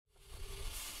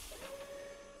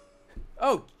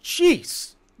Oh,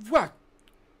 jeez.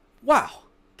 Wow.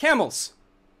 Camels.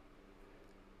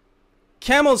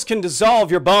 Camels can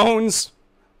dissolve your bones.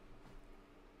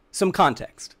 Some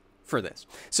context for this.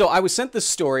 So I was sent this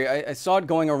story. I saw it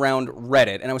going around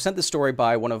Reddit, and I was sent this story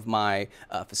by one of my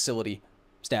facility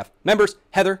staff members,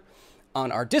 Heather,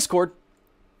 on our Discord.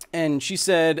 And she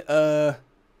said,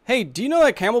 hey, do you know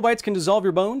that camel bites can dissolve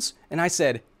your bones? And I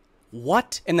said,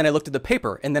 what? And then I looked at the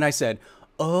paper, and then I said,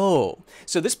 oh.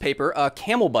 So this paper,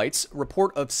 Camel Bites,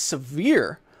 report of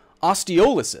severe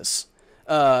osteolysis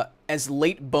as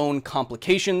late bone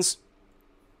complications.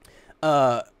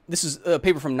 This is a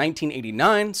paper from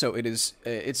 1989, so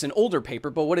it's an older paper,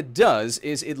 but what it does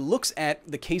is it looks at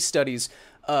the case studies,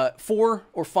 4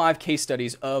 or 5 case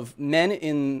studies of men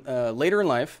in later in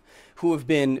life who have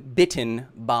been bitten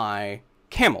by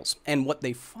camels. And what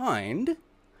they find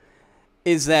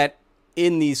is that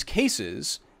in these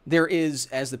cases, there is,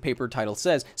 as the paper title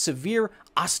says, severe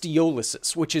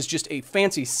osteolysis, which is just a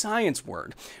fancy science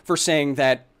word for saying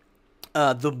that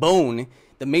the bone,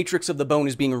 the matrix of the bone,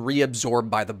 is being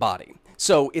reabsorbed by the body.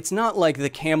 So it's not like the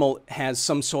camel has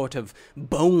some sort of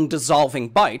bone-dissolving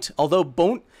bite, although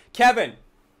Kevin,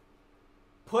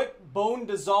 put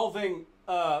bone-dissolving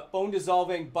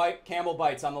bite camel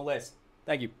bites on the list.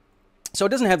 Thank you. So it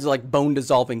doesn't have like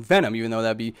bone-dissolving venom, even though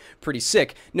that'd be pretty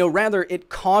sick. No, rather it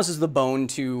causes the bone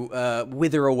to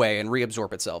wither away and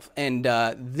reabsorb itself. And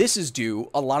this is due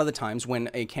a lot of the times when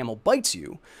a camel bites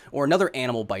you or another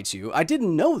animal bites you. I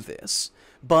didn't know this,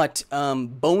 but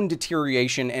bone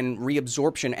deterioration and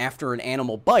reabsorption after an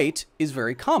animal bite is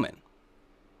very common.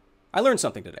 I learned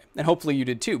something today, and hopefully you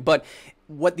did too. But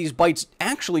what these bites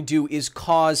actually do is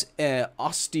cause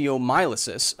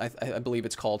osteomyelitis, I believe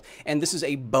it's called, and this is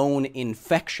a bone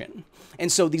infection.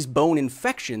 And so these bone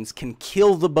infections can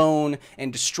kill the bone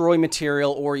and destroy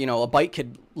material, or, you know, a bite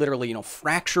could literally, you know,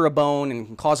 fracture a bone and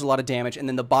can cause a lot of damage, and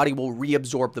then the body will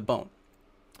reabsorb the bone.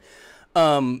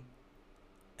 I'm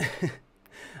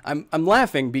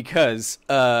laughing because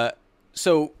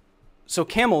so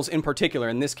camels in particular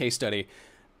in this case study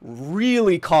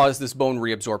really caused this bone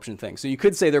reabsorption thing. So you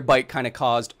could say their bite kind of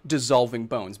caused dissolving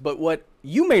bones. But what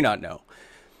you may not know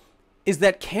is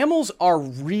that camels are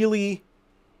really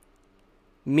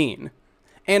mean.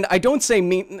 And I don't say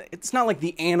mean, it's not like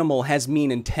the animal has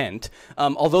mean intent.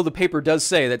 Although the paper does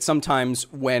say that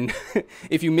sometimes when,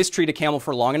 if you mistreat a camel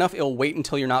for long enough, it'll wait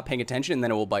until you're not paying attention and then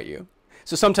it will bite you.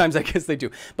 So sometimes I guess they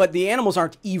do. But the animals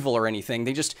aren't evil or anything.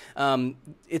 They just,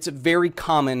 it's very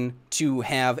common to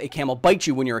have a camel bite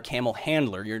you when you're a camel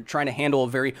handler. You're trying to handle a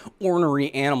very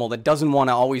ornery animal that doesn't want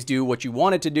to always do what you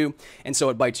want it to do, and so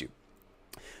it bites you.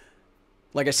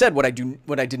 Like I said, what I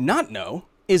did not know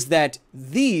is that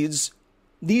these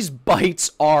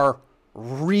bites are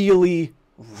really,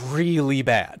 really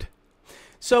bad.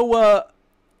 So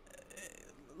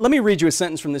let me read you a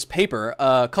sentence from this paper,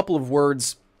 a couple of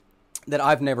words that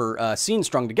I've never seen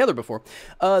strung together before.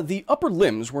 The upper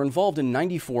limbs were involved in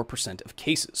 94% of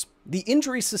cases. The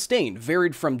injuries sustained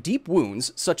varied from deep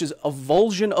wounds, such as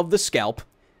avulsion of the scalp,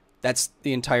 that's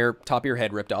the entire top of your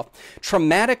head ripped off,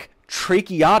 traumatic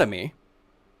tracheotomy,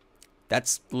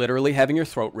 that's literally having your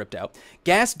throat ripped out,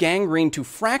 gas gangrene to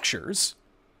fractures,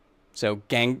 so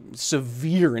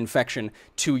severe infection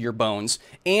to your bones,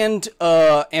 and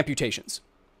amputations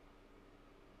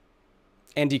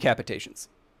and decapitations.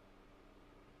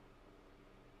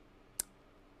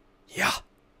 Yeah.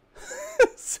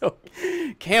 So,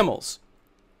 camels,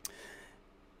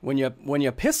 when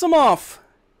you piss them off,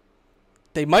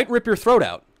 they might rip your throat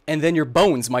out, and then your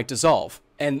bones might dissolve.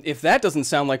 And if that doesn't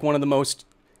sound like one of the most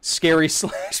scary /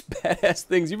 badass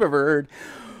things you've ever heard,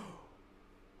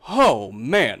 oh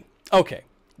man. Okay,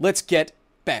 let's get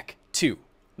back to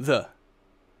the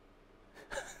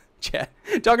chat.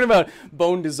 Talking about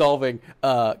bone dissolving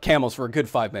camels for a good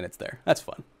 5 minutes there. That's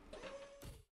fun.